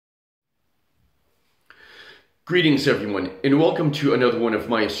Greetings everyone, and welcome to another one of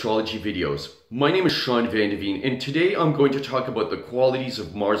my astrology videos. My name is Sean Van Deveen, and today I'm going to talk about the qualities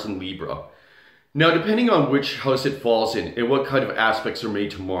of Mars in Libra. Now, depending on which house it falls in and what kind of aspects are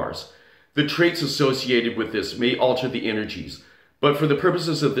made to Mars, the traits associated with this may alter the energies, but for the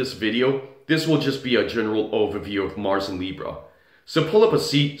purposes of this video, this will just be a general overview of Mars in Libra. So pull up a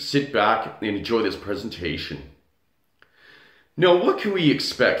seat, sit back, and enjoy this presentation. Now, what can we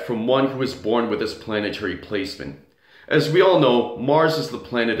expect from one who is born with this planetary placement? As we all know, Mars is the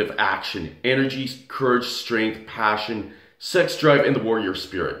planet of action, energy, courage, strength, passion, sex drive, and the warrior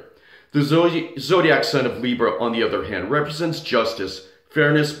spirit. The zodiac sign of Libra, on the other hand, represents justice,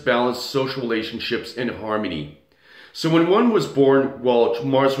 fairness, balance, social relationships, and harmony. So when one was born while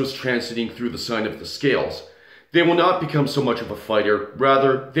Mars was transiting through the sign of the scales, they will not become so much of a fighter,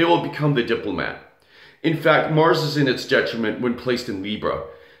 rather, they will become the diplomat. In fact, Mars is in its detriment when placed in Libra,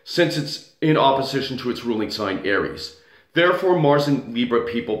 since it's in opposition to its ruling sign Aries. Therefore, Mars and Libra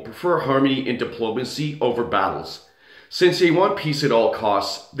people prefer harmony and diplomacy over battles. Since they want peace at all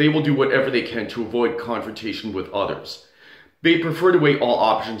costs, they will do whatever they can to avoid confrontation with others. They prefer to weigh all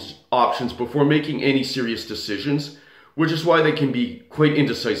options before making any serious decisions, which is why they can be quite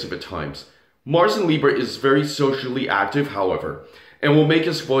indecisive at times. Mars in Libra is very socially active, however, and will make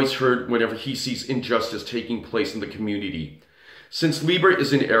his voice heard whenever he sees injustice taking place in the community. Since Libra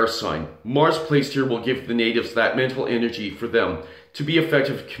is an air sign, Mars placed here will give the natives that mental energy for them to be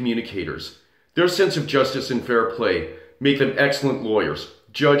effective communicators. Their sense of justice and fair play make them excellent lawyers,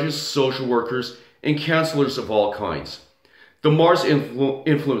 judges, social workers, and counselors of all kinds. The Mars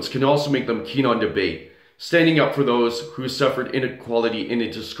influence can also make them keen on debate, standing up for those who suffered inequality and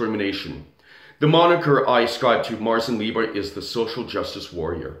discrimination. The moniker I ascribe to Mars in Libra is the social justice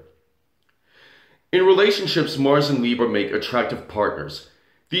warrior. In relationships, Mars and Libra make attractive partners.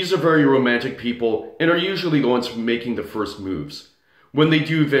 These are very romantic people and are usually the ones making the first moves. When they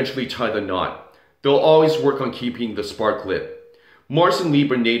do eventually tie the knot, they'll always work on keeping the spark lit. Mars and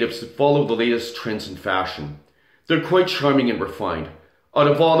Libra natives follow the latest trends in fashion. They're quite charming and refined. Out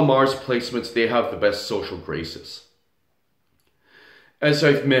of all the Mars placements, they have the best social graces. As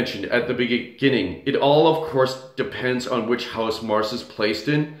I've mentioned at the beginning, it all of course depends on which house Mars is placed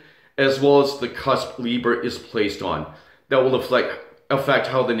in, as well as the cusp Libra is placed on. That will affect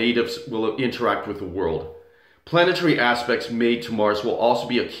how the natives will interact with the world. Planetary aspects made to Mars will also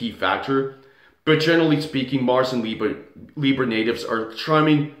be a key factor, but generally speaking, Mars and Libra natives are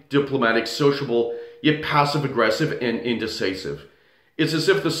charming, diplomatic, sociable, yet passive-aggressive and indecisive. It's as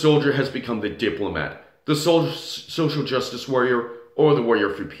if the soldier has become the diplomat, the social justice warrior, or the warrior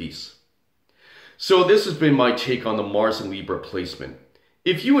for peace. So this has been my take on the Mars and Libra placement.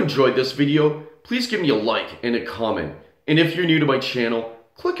 If you enjoyed this video, please give me a like and a comment. And if you're new to my channel,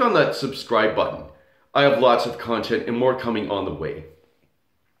 click on that subscribe button. I have lots of content and more coming on the way.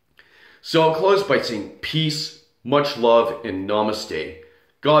 So I'll close by saying peace, much love, and namaste.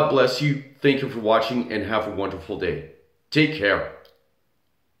 God bless you. Thank you for watching and have a wonderful day. Take care.